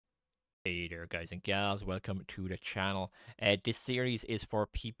Hey there, guys and gals, welcome to the channel. This series is for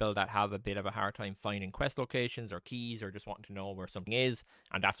people that have a bit of a hard time finding quest locations or keys or just wanting to know where something is,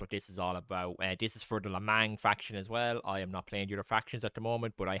 and that's what this is all about. This is for the Lamang faction as well. I am not playing the other factions at the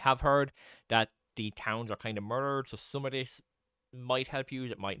moment, but I have heard that the towns are kind of murdered, so some of this might help you,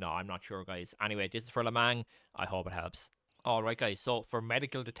 it might not, I'm not sure, guys. Anyway, this is for Lamang, I hope it helps. Alright, guys, so for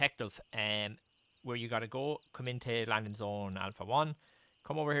Medical Detective, where you gotta go, come into landing zone Alpha 1.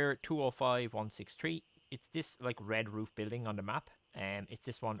 Come over here, 205163. It's this like red roof building on the map. It's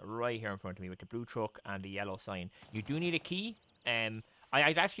this one right here in front of me with the blue truck and the yellow sign. You do need a key.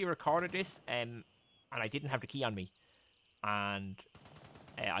 I'd actually recorded this, and I didn't have the key on me, and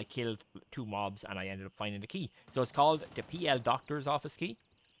I killed two mobs, and I ended up finding the key. So it's called the PL Doctor's Office key.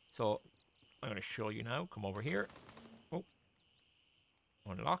 So I'm going to show you now. Come over here. Oh,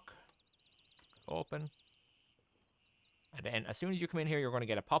 unlock, open. And then as soon as you come in here, you're going to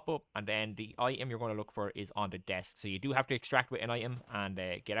get a pop-up, and then the item you're going to look for is on the desk. So you do have to extract with an item and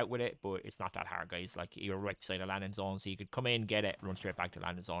get out with it, but it's not that hard, guys. Like, you're right beside a landing zone, so you could come in, get it, run straight back to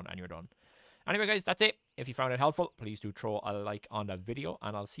landing zone, and you're done. Anyway, guys, that's it. If you found it helpful, please do throw a like on the video,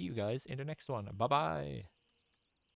 and I'll see you guys in the next one. Bye-bye.